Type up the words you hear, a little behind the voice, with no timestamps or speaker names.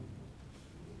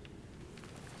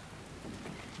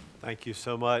Thank you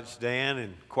so much, Dan,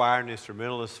 and choir and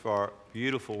instrumentalists for our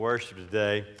beautiful worship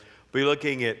today. We'll be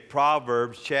looking at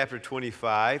Proverbs chapter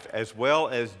 25 as well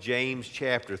as James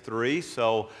chapter 3.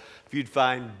 So if you'd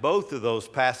find both of those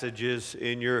passages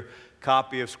in your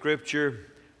copy of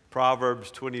Scripture, Proverbs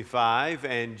 25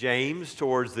 and James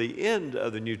towards the end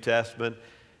of the New Testament,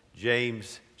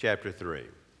 James chapter 3.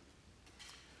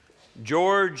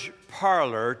 George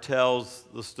Parler tells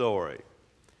the story.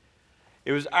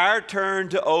 It was our turn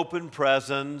to open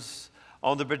presents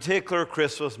on the particular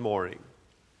Christmas morning.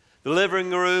 The living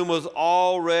room was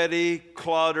already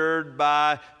cluttered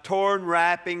by torn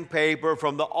wrapping paper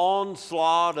from the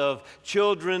onslaught of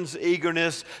children's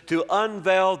eagerness to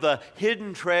unveil the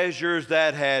hidden treasures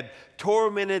that had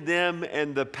tormented them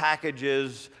in the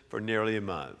packages for nearly a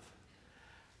month.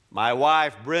 My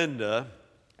wife, Brenda,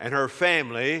 and her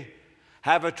family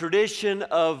have a tradition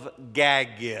of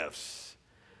gag gifts.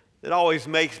 It always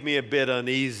makes me a bit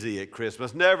uneasy at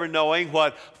Christmas, never knowing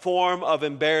what form of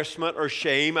embarrassment or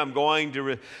shame I'm going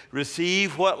to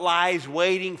receive, what lies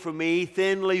waiting for me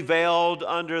thinly veiled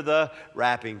under the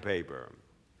wrapping paper.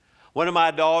 One of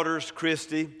my daughters,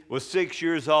 Christy, was 6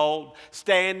 years old,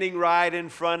 standing right in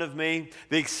front of me.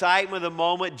 The excitement of the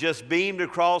moment just beamed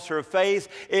across her face.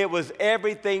 It was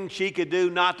everything she could do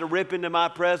not to rip into my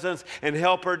presents and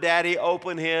help her daddy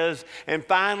open his. And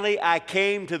finally, I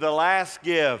came to the last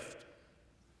gift.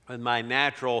 With my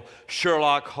natural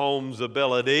Sherlock Holmes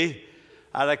ability,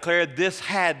 I declared this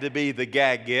had to be the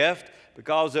gag gift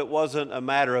because it wasn't a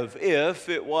matter of if,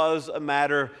 it was a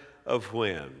matter of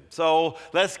when. So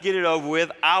let's get it over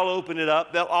with. I'll open it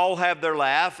up. They'll all have their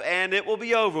laugh, and it will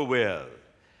be over with.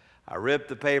 I ripped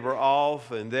the paper off,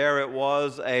 and there it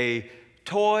was, a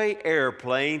toy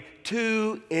airplane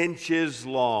 2 inches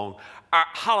long. Our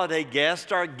holiday guests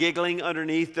started giggling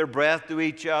underneath their breath to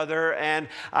each other, and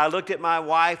I looked at my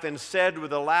wife and said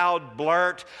with a loud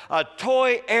blurt, "A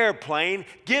toy airplane,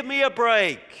 give me a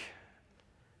break."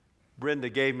 Brenda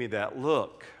gave me that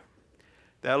look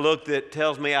that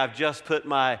tells me I've just put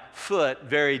my foot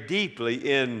very deeply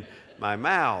in my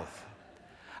mouth.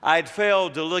 I'd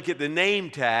failed to look at the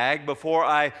name tag before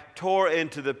I tore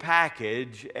into the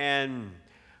package, and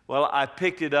well, I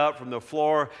picked it up from the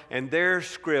floor, and there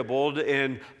scribbled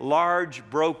in large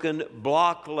broken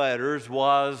block letters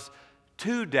was,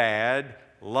 "To Dad,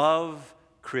 love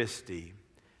Christy.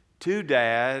 To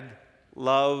Dad,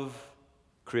 love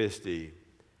Christy."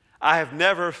 I have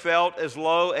never felt as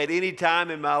low at any time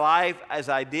in my life as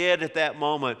I did at that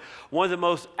moment. One of the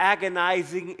most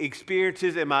agonizing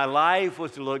experiences in my life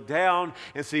was to look down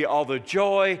and see all the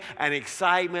joy and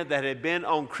excitement that had been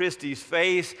on Christy's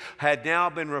face had now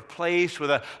been replaced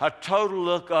with a total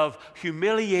look of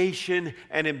humiliation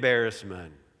and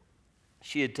embarrassment.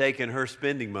 She had taken her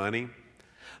spending money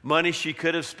she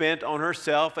could have spent on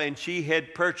herself, and she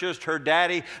had purchased her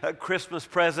daddy a Christmas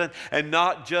present, and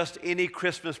not just any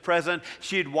Christmas present.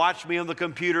 She had watched me on the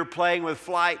computer playing with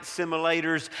flight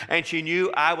simulators, and she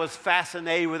knew I was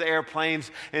fascinated with airplanes,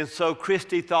 and so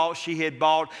Christy thought she had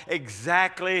bought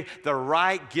exactly the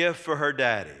right gift for her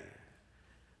daddy.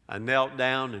 I knelt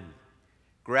down and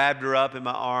grabbed her up in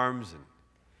my arms and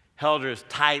held her as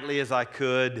tightly as I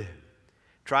could,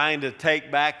 trying to take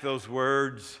back those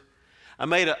words. I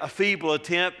made a feeble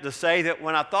attempt to say that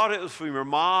when I thought it was from your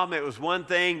mom, it was one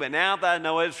thing, but now that I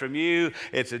know it's from you,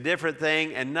 it's a different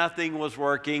thing, and nothing was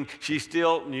working. She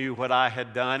still knew what I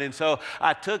had done, and so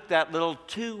I took that little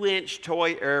 2-inch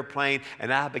toy airplane,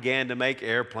 and I began to make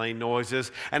airplane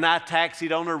noises, and I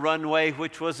taxied on a runway,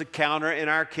 which was a counter in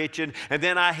our kitchen, and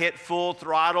then I hit full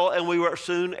throttle, and we were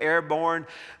soon airborne.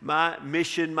 My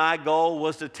mission, my goal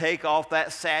was to take off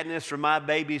that sadness from my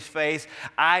baby's face.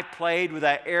 I played with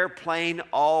that airplane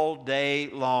all day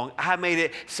long. I made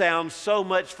it sound so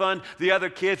much fun. The other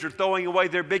kids were throwing away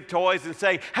their big toys and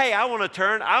saying, "Hey, I want to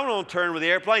turn with the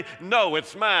airplane." "No,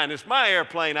 it's mine. It's my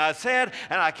airplane," I said,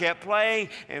 and I kept playing,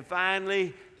 and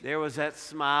finally there was that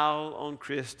smile on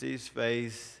Christy's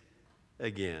face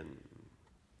again.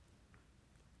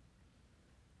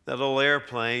 That little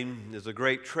airplane is a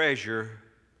great treasure,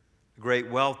 a great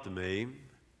wealth to me.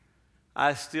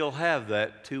 I still have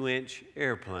that 2-inch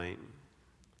airplane.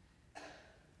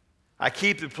 I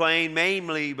keep the plane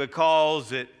mainly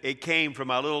because it came from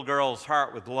my little girl's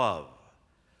heart with love,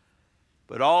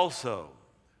 but also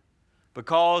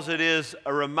because it is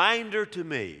a reminder to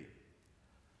me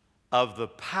of the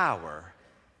power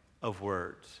of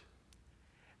words.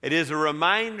 It is a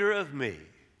reminder of me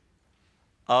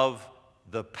of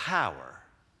the power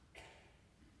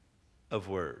of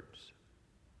words.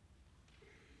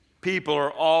 People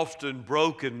are often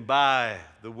broken by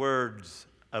the words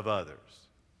of others.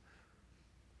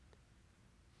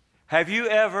 Have you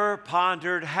ever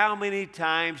pondered how many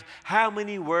times, how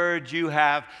many words you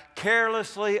have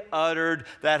carelessly uttered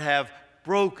that have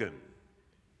broken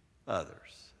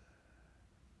others?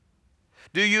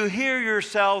 Do you hear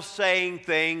yourself saying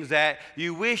things that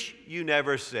you wish you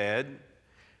never said?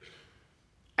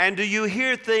 And do you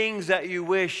hear things that you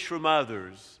wish from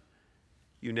others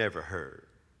you never heard?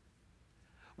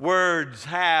 Words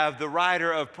have, the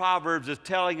writer of Proverbs is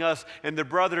telling us, and the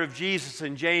brother of Jesus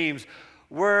in James,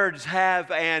 words have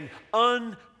an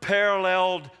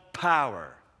unparalleled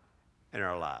power in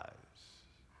our lives.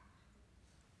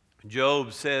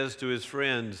 Job says to his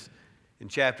friends in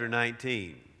chapter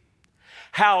 19,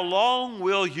 "How long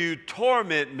will you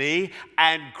torment me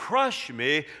and crush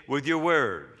me with your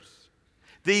words?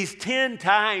 These 10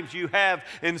 times you have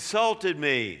insulted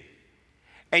me,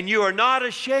 and you are not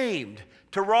ashamed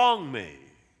to wrong me."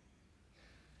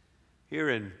 Here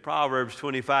in Proverbs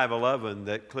 25:11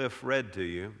 that Cliff read to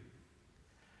you,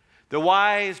 the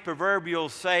wise proverbial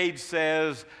sage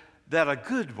says that a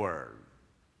good word,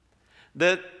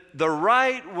 that the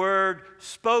right word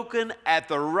spoken at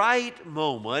the right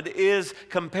moment is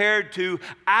compared to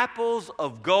apples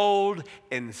of gold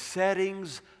in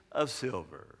settings of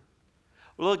silver.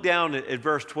 Look down at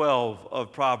verse 12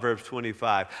 of Proverbs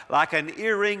 25. Like an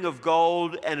earring of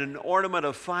gold and an ornament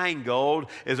of fine gold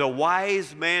is a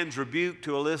wise man's rebuke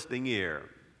to a listening ear.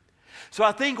 So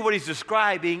I think what he's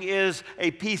describing is a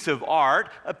piece of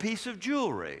art, a piece of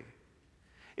jewelry.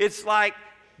 It's like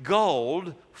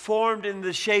gold formed in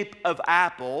the shape of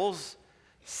apples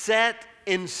set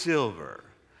in silver.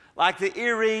 Like the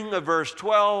earring of verse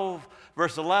 12,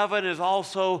 verse 11 is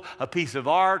also a piece of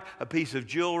art, a piece of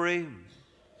jewelry.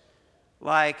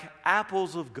 Like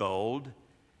apples of gold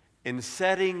in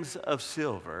settings of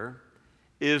silver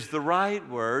is the right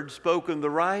word spoken the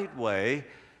right way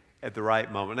at the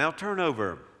right moment. Now turn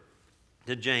over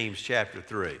to James chapter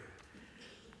 3.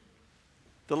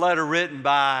 The letter written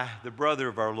by the brother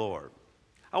of our Lord.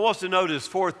 I want us to notice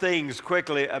 4 things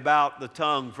quickly about the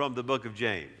tongue from the book of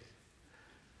James.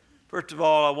 First of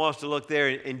all, I want us to look there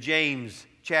in James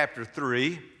chapter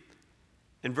 3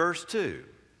 and verse 2.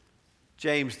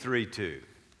 James 3:2.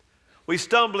 We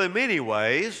stumble in many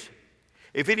ways.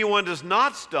 If anyone does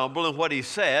not stumble in what he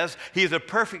says, he is a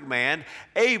perfect man,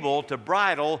 able to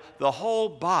bridle the whole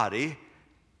body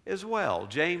as well.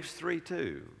 James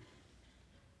 3:2.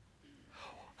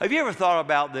 Have you ever thought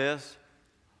about this?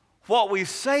 What we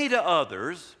say to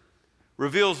others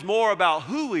reveals more about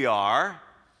who we are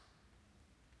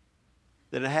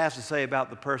than it has to say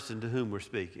about the person to whom we're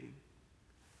speaking.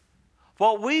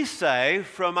 What we say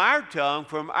from our tongue,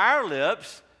 from our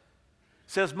lips,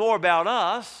 says more about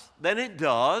us than it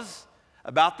does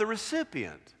about the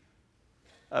recipient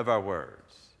of our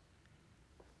words.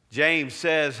 James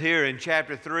says here in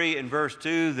chapter 3 and verse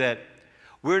 2 that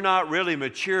we're not really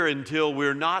mature until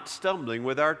we're not stumbling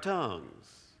with our tongues.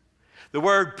 The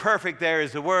word perfect there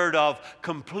is the word of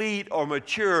complete or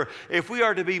mature. If we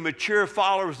are to be mature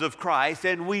followers of Christ,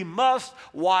 then we must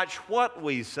watch what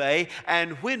we say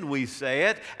and when we say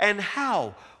it and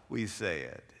how we say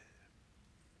it.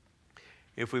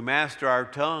 If we master our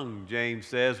tongue, James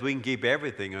says, we can keep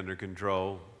everything under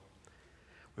control.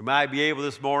 We might be able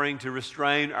this morning to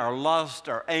restrain our lust,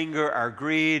 our anger, our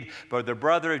greed, but the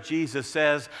brother of Jesus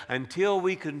says, until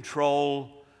we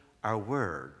control our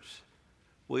words,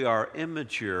 we are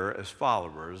immature as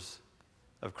followers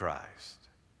of Christ.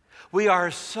 We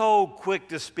are so quick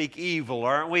to speak evil,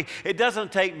 aren't we? It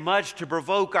doesn't take much to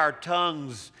provoke our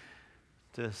tongues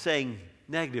to saying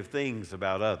negative things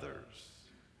about others.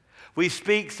 We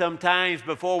speak sometimes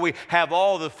before we have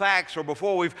all the facts or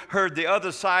before we've heard the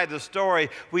other side of the story.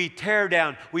 We tear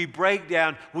down, we break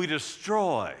down, we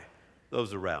destroy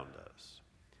those around us.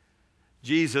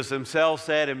 Jesus himself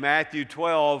said in Matthew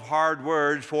 12, hard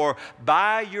words, for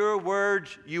by your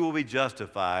words you will be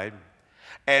justified,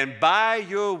 and by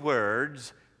your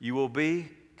words you will be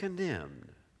condemned.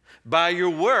 By your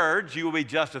words you will be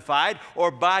justified, or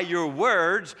by your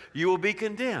words you will be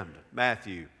condemned.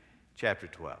 Matthew chapter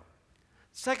 12.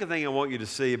 Second thing I want you to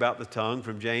see about the tongue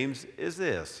from James is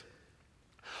this.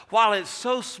 While it's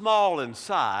so small in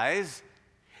size,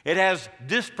 it has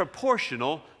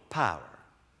disproportional power.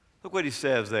 Look what he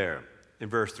says there in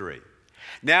verse 3.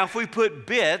 Now, if we put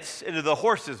bits into the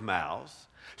horses' mouths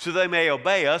so they may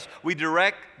obey us, we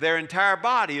direct their entire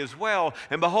body as well.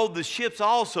 And behold, the ships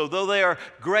also, though they are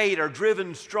great, are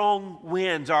driven strong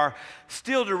winds, are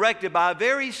still directed by a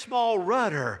very small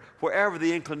rudder wherever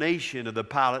the inclination of the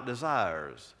pilot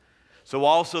desires. So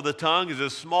also the tongue is a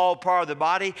small part of the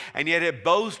body, and yet it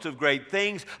boasts of great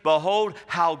things. Behold,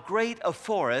 how great a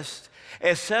forest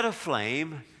is set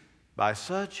aflame by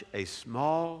such a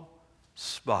small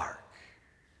spark.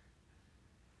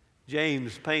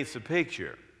 James paints a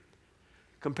picture.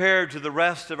 Compared to the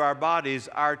rest of our bodies,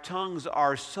 our tongues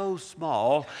are so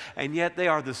small, and yet they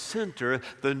are the center,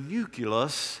 the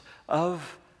nucleus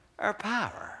of our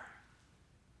power.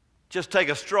 Just take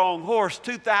a strong horse,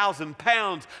 2,000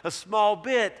 pounds, a small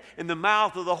bit in the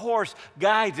mouth of the horse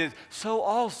guides it. So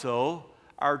also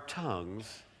our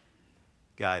tongues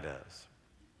guide us.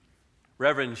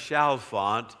 Reverend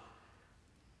Chalfont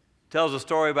tells a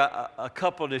story about a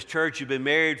couple in his church who'd been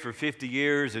married for 50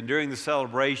 years, and during the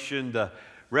celebration, the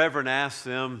Reverend asked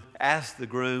the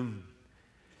groom,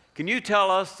 "Can you tell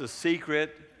us the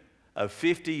secret of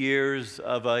 50 years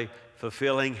of a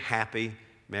fulfilling, happy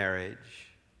marriage?"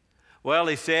 Well,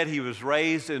 he said he was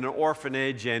raised in an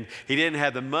orphanage and he didn't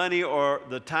have the money or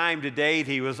the time to date.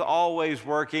 He was always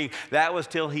working. That was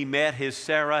till he met his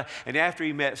Sarah. And after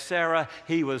he met Sarah,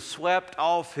 he was swept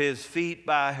off his feet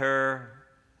by her.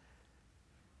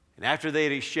 And after they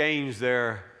had exchanged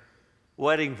their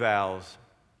wedding vows,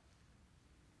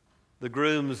 the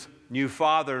groom's new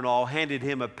father-in-law handed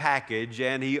him a package,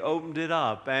 and he opened it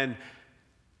up. And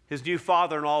his new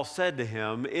father-in-law said to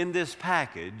him, "In this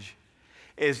package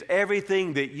is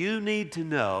everything that you need to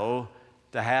know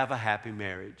to have a happy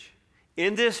marriage.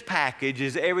 In this package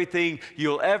is everything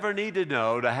you'll ever need to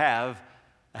know to have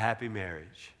a happy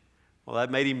marriage." Well,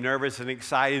 that made him nervous and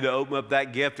excited to open up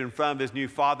that gift in front of his new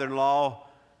father-in-law,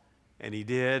 and he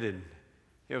did. And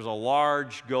there was a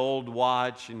large gold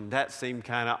watch, and that seemed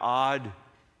kind of odd.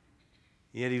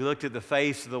 Yet he looked at the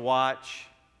face of the watch,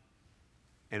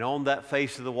 and on that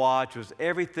face of the watch was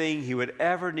everything he would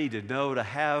ever need to know to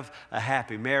have a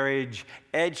happy marriage,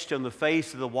 etched on the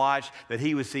face of the watch that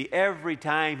he would see every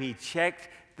time he checked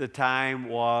the time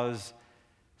was,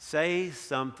 "Say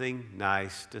something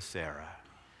nice to Sarah.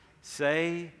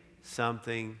 Say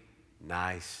something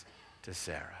nice to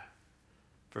Sarah."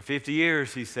 For 50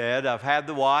 years, he said, I've had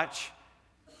the watch.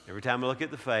 Every time I look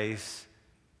at the face,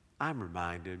 I'm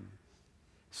reminded,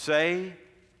 say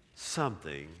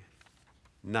something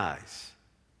nice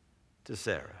to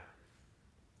Sarah.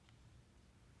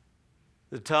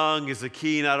 The tongue is the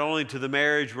key not only to the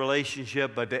marriage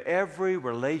relationship, but to every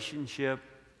relationship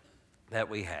that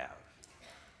we have.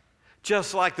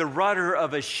 Just like the rudder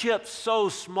of a ship, so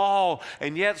small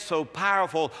and yet so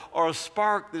powerful, or a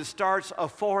spark that starts a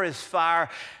forest fire,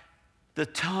 the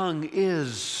tongue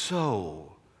is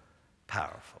so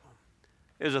powerful.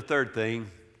 There's a third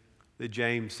thing that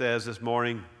James says this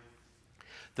morning.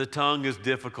 The tongue is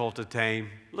difficult to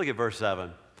tame. Look at verse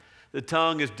 7. The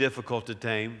tongue is difficult to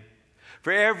tame.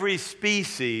 For every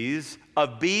species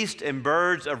of beasts and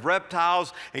birds, of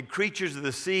reptiles and creatures of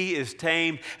the sea is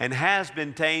tamed and has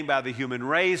been tamed by the human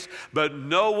race, but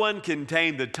no one can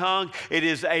tame the tongue. It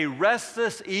is a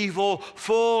restless evil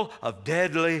full of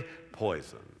deadly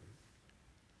poison.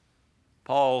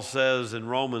 Paul says in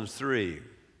Romans 3,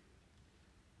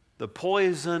 the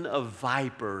poison of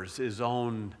vipers is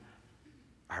on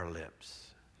our lips.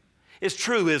 It's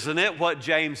true, isn't it, what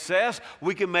James says?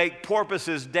 We can make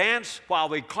porpoises dance while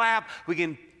we clap. We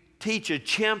can teach a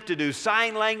chimp to do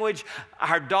sign language.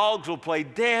 Our dogs will play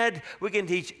dead. We can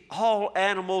teach all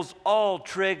animals all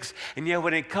tricks. And yet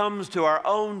when it comes to our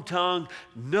own tongue,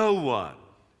 no one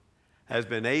has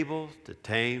been able to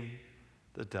tame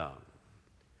the tongue.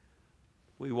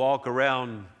 We walk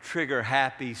around trigger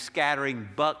happy, scattering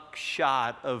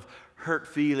buckshot of hurt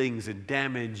feelings and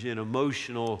damage and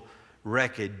emotional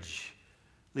wreckage,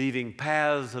 leaving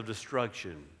paths of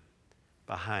destruction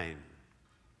behind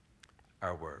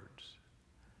our words.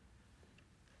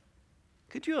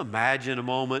 Could you imagine a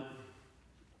moment,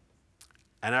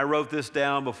 and I wrote this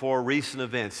down before recent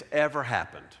events ever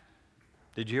happened.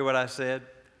 Did you hear what I said?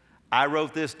 I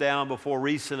wrote this down before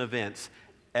recent events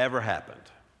ever happened.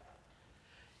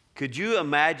 Could you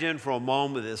imagine for a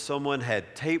moment that someone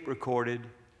had tape recorded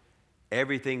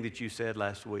everything that you said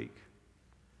last week?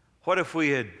 What if we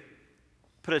had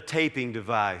put a taping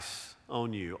device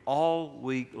on you all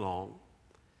week long,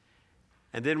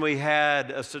 and then we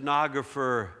had a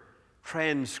stenographer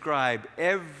transcribe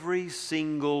every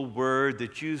single word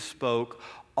that you spoke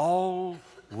all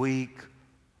week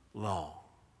long?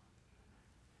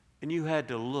 And you had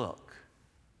to look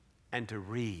and to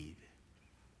read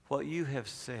what you have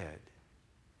said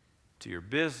to your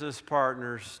business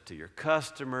partners, to your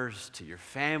customers, to your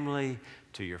family,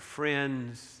 to your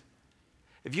friends.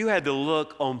 If you had to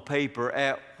look on paper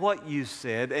at what you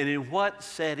said and in what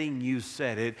setting you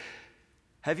said it,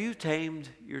 have you tamed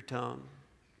your tongue?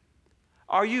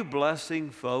 Are you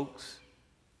blessing folks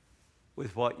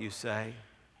with what you say?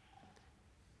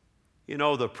 You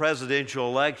know, the presidential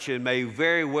election may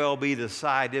very well be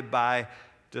decided by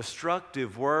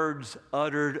destructive words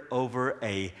uttered over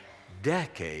a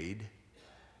decade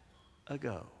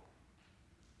ago.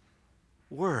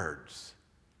 Words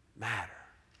matter.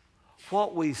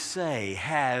 What we say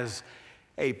has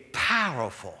a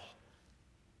powerful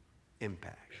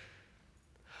impact.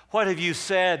 What have you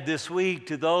said this week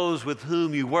to those with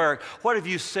whom you work? What have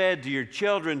you said to your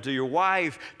children, to your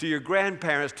wife, to your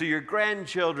grandparents, to your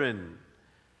grandchildren,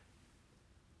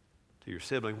 to your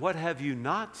sibling? What have you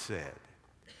not said?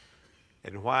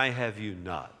 And why have you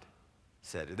not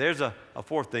said it? There's a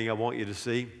fourth thing I want you to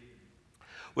see.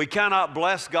 We cannot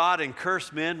bless God and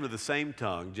curse men with the same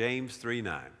tongue, James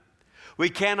 3:9. We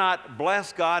cannot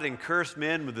bless God and curse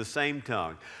men with the same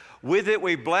tongue. With it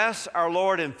we bless our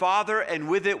Lord and Father, and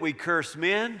with it we curse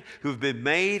men who've been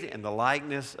made in the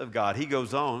likeness of God. He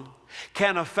goes on,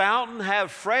 can a fountain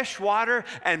have fresh water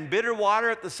and bitter water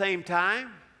at the same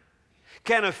time?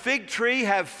 Can a fig tree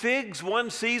have figs one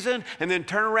season and then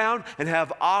turn around and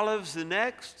have olives the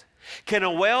next? Can a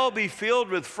well be filled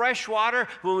with fresh water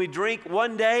when we drink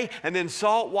one day and then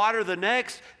salt water the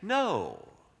next? No.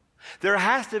 There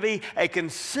has to be a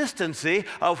consistency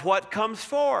of what comes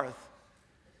forth.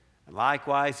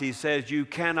 Likewise, he says you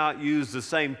cannot use the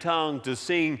same tongue to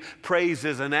sing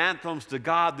praises and anthems to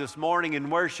God this morning in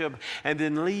worship and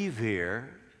then leave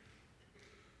here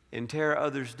and tear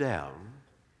others down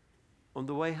on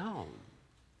the way home.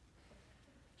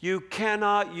 You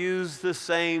cannot use the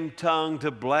same tongue to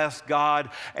bless God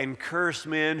and curse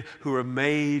men who are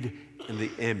made in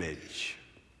the image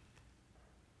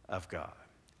of God.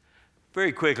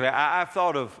 Very quickly, I've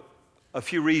thought of a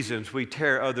few reasons we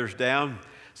tear others down.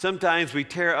 Sometimes we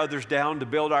tear others down to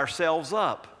build ourselves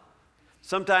up.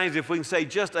 Sometimes if we can say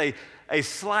just a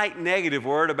slight negative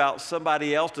word about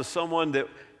somebody else to someone that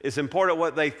is important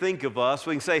what they think of us,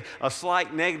 we can say a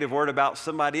slight negative word about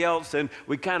somebody else and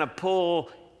we kind of pull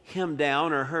him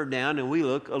down or her down and we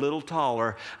look a little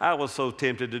taller. I was so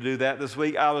tempted to do that this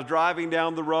week. I was driving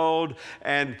down the road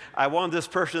and I wanted this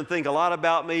person to think a lot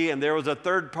about me, and there was a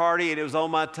third party and it was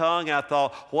on my tongue, and I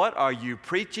thought, what are you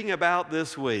preaching about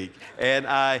this week? And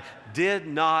I did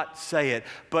not say it.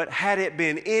 But had it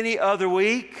been any other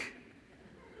week,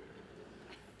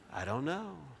 I don't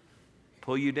know.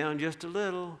 Pull you down just a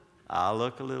little, I'll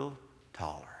look a little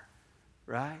taller,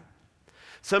 right?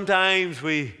 Sometimes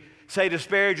we say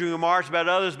disparaging remarks about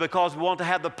others because we want to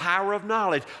have the power of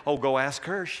knowledge. Oh, go ask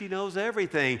her. She knows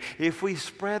everything. If we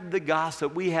spread the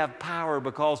gossip, we have power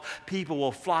because people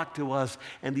will flock to us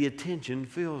and the attention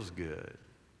feels good.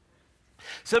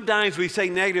 Sometimes we say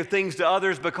negative things to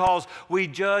others because we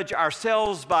judge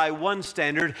ourselves by one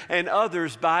standard and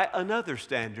others by another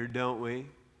standard, don't we?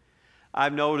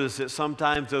 I've noticed that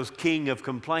sometimes those king of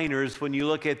complainers, when you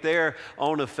look at their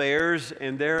own affairs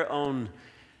and their own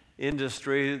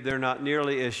industry, they're not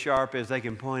nearly as sharp as they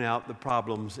can point out the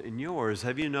problems in yours.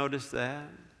 Have you noticed that?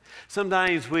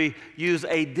 Sometimes we use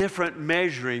a different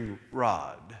measuring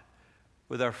rod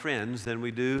with our friends than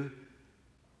we do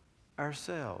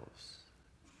ourselves.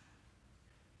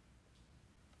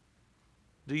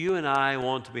 Do you and I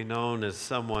want to be known as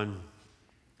someone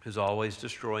who's always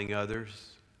destroying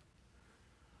others,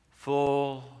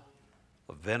 full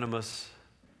of venomous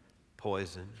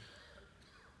poison?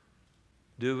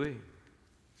 Do we?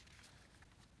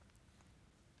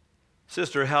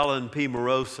 Sister Helen P.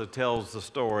 Morosa tells the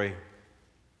story.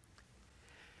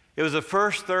 It was the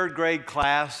first third grade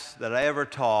class that I ever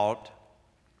taught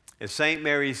at St.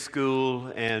 Mary's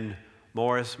School in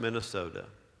Morris, Minnesota.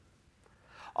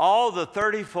 All the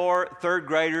 34 third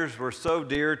graders were so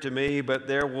dear to me, but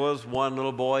there was one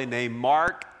little boy named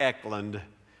Mark Eklund.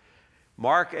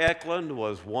 Mark Eklund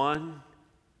was one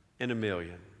in a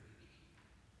million.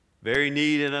 Very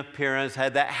neat in appearance,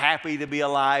 had that happy to be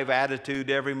alive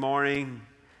attitude every morning.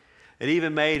 It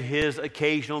even made his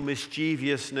occasional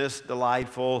mischievousness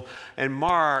delightful. And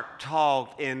Mark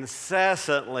talked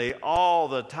incessantly all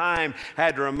the time.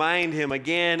 Had to remind him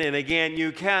again and again,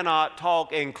 you cannot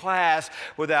talk in class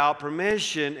without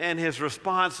permission. And his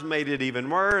response made it even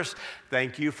worse.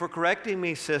 Thank you for correcting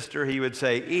me, sister, he would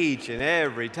say each and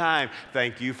every time.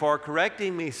 Thank you for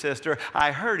correcting me, sister.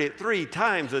 I heard it 3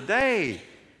 times a day.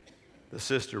 The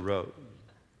sister wrote.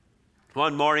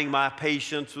 One morning, my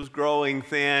patience was growing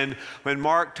thin. When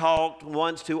Mark talked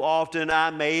once too often, I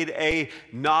made a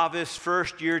novice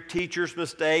first-year teacher's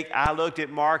mistake. I looked at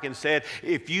Mark and said,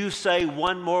 if you say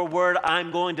one more word,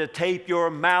 I'm going to tape your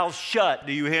mouth shut.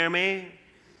 Do you hear me?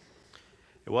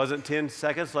 It wasn't 10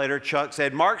 seconds later, Chuck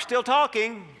said, Mark's still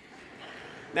talking.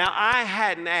 Now, I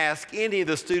hadn't asked any of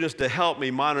the students to help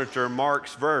me monitor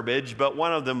Mark's verbiage, but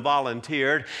one of them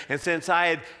volunteered. And since I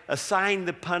had assigned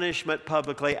the punishment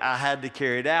publicly, I had to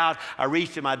carry it out. I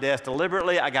reached in my desk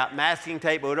deliberately. I got masking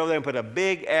tape, went over there and put a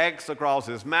big X across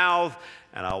his mouth,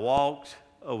 and I walked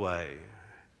away.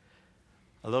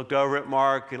 I looked over at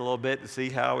Mark in a little bit to see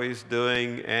how he's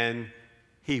doing, and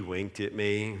he winked at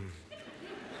me.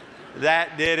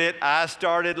 That did it. I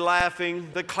started laughing.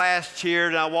 The class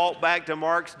cheered, and I walked back to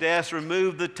Mark's desk,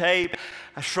 removed the tape.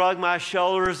 I shrugged my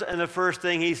shoulders, and the first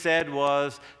thing he said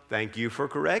was, "Thank you for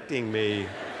correcting me,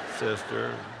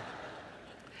 sister."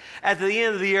 At the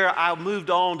end of the year, I moved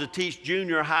on to teach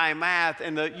junior high math,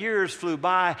 and the years flew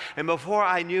by, and before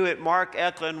I knew it, Mark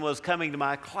Eklund was coming to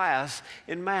my class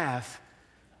in math.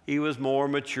 He was more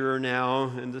mature now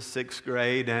in the 6th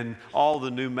grade and all the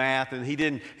new math, and he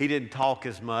didn't talk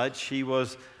as much. He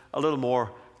was a little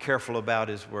more careful about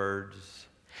his words.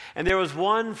 And there was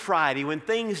one Friday when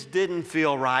things didn't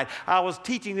feel right. I was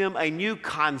teaching them a new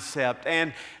concept,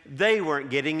 and they weren't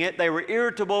getting it. They were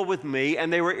irritable with me,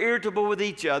 and they were irritable with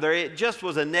each other. It just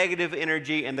was a negative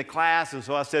energy in the class, and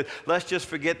so I said, let's just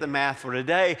forget the math for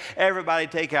today. Everybody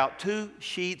take out 2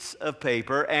 sheets of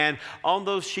paper, and on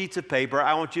those sheets of paper,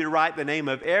 I want you to write the name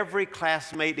of every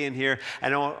classmate in here,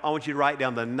 and I want you to write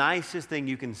down the nicest thing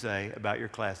you can say about your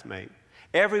classmate.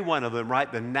 Every one of them,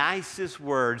 write the nicest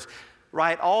words.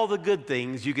 Write all the good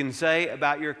things you can say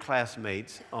about your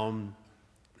classmates on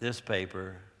this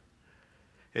paper.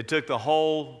 It took the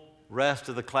whole rest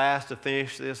of the class to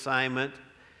finish the assignment.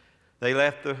 They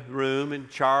left the room, and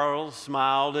Charles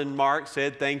smiled, and Mark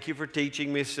said, "Thank you for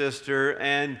teaching me, sister,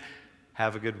 and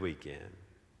have a good weekend."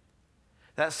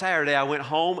 That Saturday, I went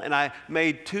home and I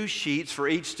made 2 sheets for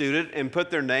each student and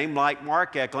put their name like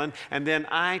Mark Eklund, and then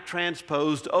I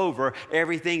transposed over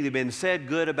everything that had been said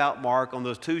good about Mark on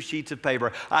those 2 sheets of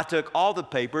paper. I took all the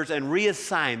papers and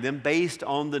reassigned them based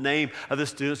on the name of the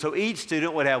student, so each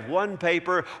student would have 1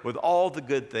 paper with all the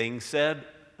good things said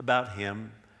about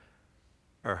him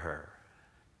or her.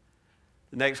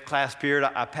 The next class period,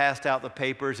 I passed out the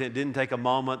papers, and it didn't take a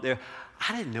moment there.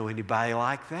 I didn't know anybody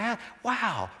like that.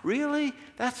 Wow, really?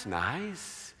 That's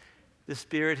nice. The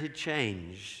spirit had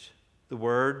changed. The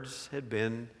words had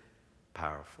been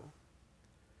powerful.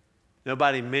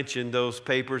 Nobody mentioned those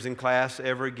papers in class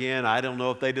ever again. I don't know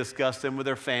if they discussed them with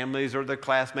their families or their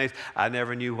classmates. I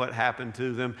never knew what happened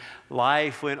to them.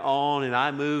 Life went on, and I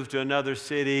moved to another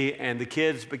city, and the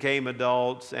kids became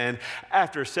adults. And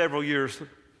after several years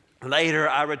later,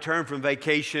 I returned from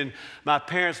vacation. My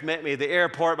parents met me at the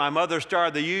airport. My mother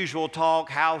started the usual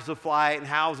talk, how's the flight and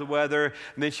how's the weather?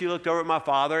 And then she looked over at my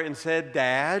father and said,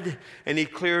 "Dad," and he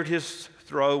cleared his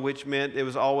throat, which meant it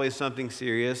was always something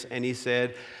serious, and he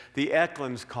said, "The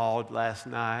Eklunds called last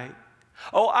night."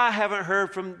 "Oh, I haven't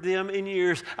heard from them in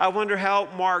years. I wonder how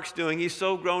Mark's doing. He's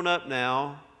so grown up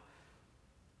now."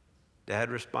 Dad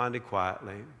responded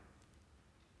quietly,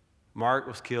 "Mark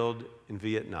was killed in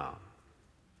Vietnam.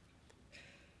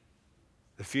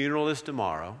 The funeral is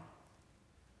tomorrow,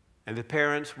 and the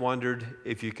parents wondered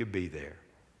if you could be there."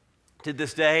 To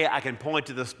this day, I can point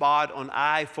to the spot on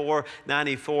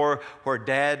I-494 where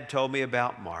Dad told me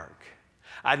about Mark.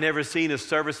 I'd never seen a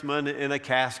serviceman in a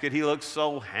casket. He looked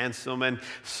so handsome and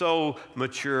so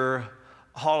mature.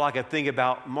 All I could think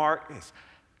about Mark is,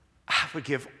 I would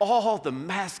give all the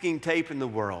masking tape in the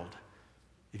world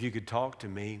if you could talk to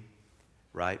me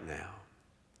right now.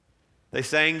 They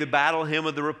sang the battle hymn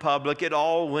of the Republic. It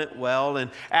all went well.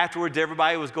 And afterwards,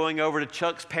 everybody was going over to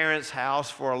Chuck's parents' house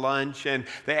for a lunch. And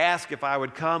they asked if I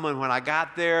would come. And when I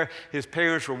got there, his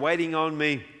parents were waiting on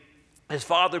me. His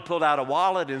father pulled out a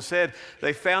wallet and said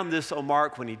they found this on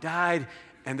Mark when he died.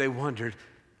 And they wondered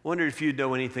if you'd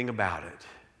know anything about it.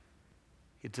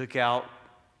 He took out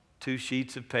 2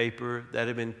 sheets of paper that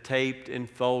had been taped and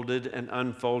folded and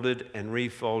unfolded and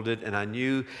refolded, and I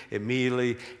knew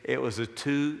immediately it was the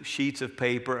 2 sheets of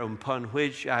paper upon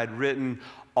which I had written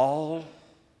all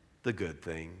the good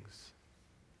things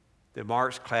that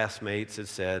Mark's classmates had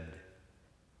said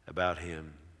about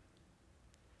him.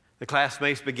 The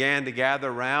classmates began to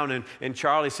gather around, and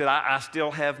Charlie said, I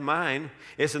still have mine.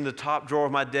 It's in the top drawer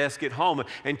of my desk at home.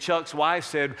 And Chuck's wife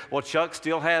said, well, Chuck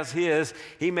still has his.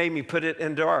 He made me put it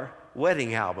into our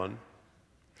wedding album.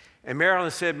 And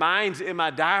Marilyn said, mine's in my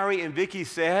diary. And Vicki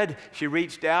said, she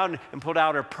reached down and pulled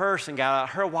out her purse and got out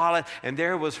her wallet, and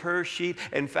there was her sheet.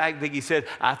 In fact, Vicki said,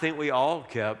 I think we all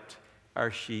kept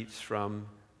our sheets from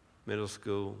middle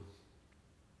school.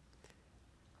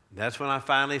 That's when I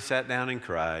finally sat down and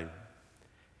cried.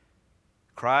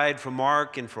 Cried for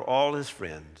Mark and for all his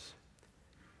friends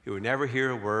who would never hear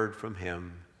a word from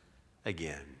him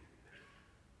again.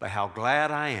 by how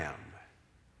glad I am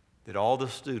that all the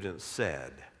students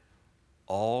said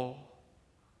all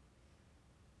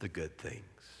the good things.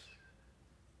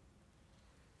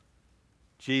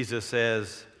 Jesus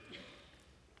says,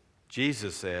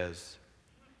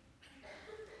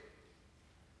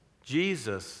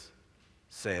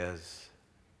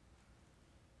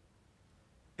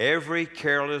 every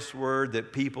careless word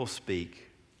that people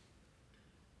speak,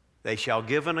 they shall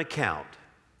give an account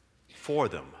for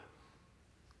them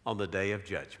on the day of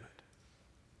judgment.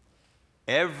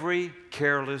 Every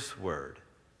careless word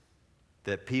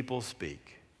that people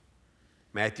speak,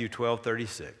 Matthew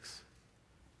 12:36,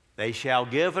 they shall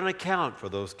give an account for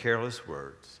those careless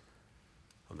words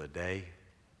on the day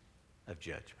of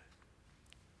judgment.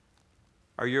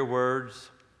 Are your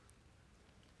words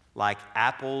like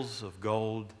apples of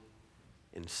gold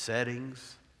in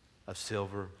settings of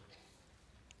silver?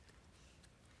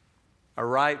 A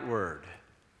right word,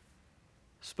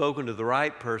 spoken to the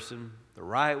right person, the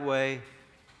right way,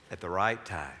 at the right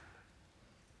time.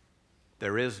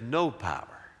 There is no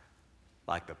power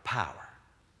like the power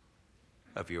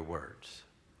of your words.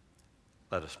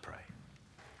 Let us pray.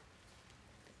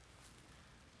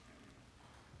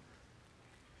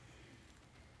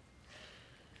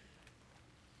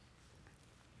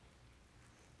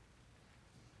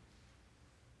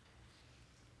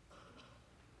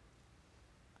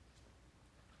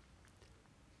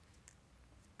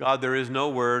 God, there is no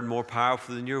word more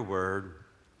powerful than your word.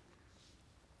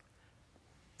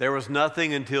 There was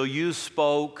nothing until you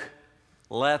spoke,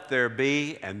 let there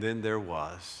be, and then there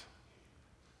was.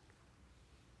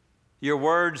 Your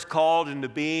words called into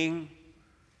being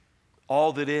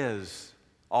all that is,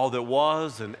 all that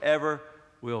was, and ever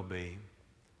will be.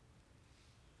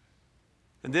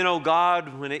 And then, oh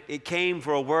God, when it came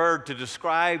for a word to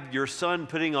describe your Son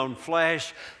putting on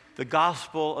flesh, the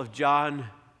Gospel of John,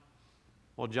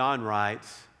 well, John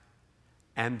writes,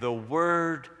 and the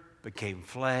Word became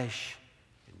flesh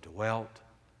and dwelt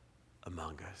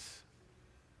among us.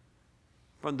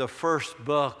 From the first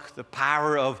book, the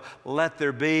power of let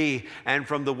there be, and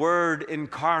from the Word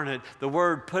incarnate, the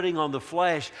Word putting on the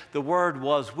flesh, the Word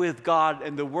was with God,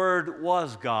 and the Word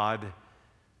was God,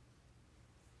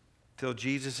 till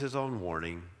Jesus' own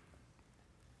warning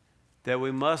that we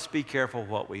must be careful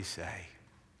what we say.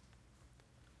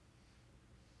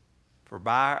 For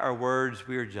by our words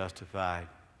we are justified,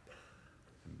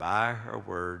 and by our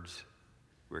words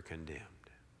we're condemned.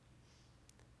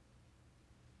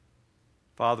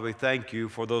 Father, we thank you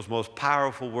for those most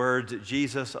powerful words that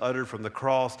Jesus uttered from the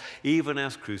cross, even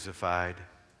as crucified,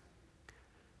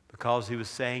 because he was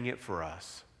saying it for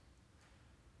us.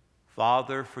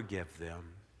 Father, forgive them.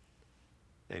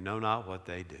 They know not what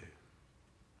they do.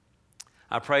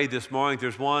 I pray this morning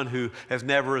there's one who has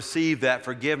never received that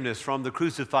forgiveness from the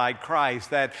crucified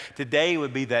Christ, that today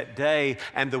would be that day,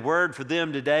 and the word for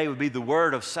them today would be the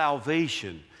word of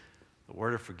salvation, the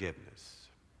word of forgiveness.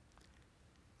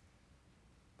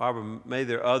 Barbara, may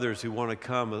there others who want to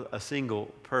come, a single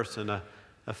person,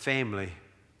 a family,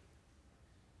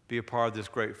 be a part of this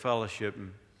great fellowship.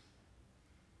 And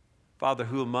Father,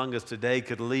 who among us today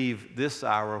could leave this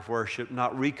hour of worship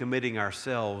not recommitting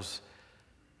ourselves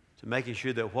to making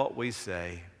sure that what we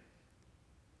say,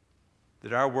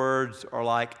 that our words are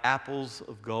like apples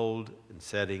of gold in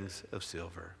settings of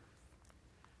silver.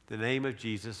 In the name of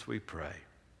Jesus we pray.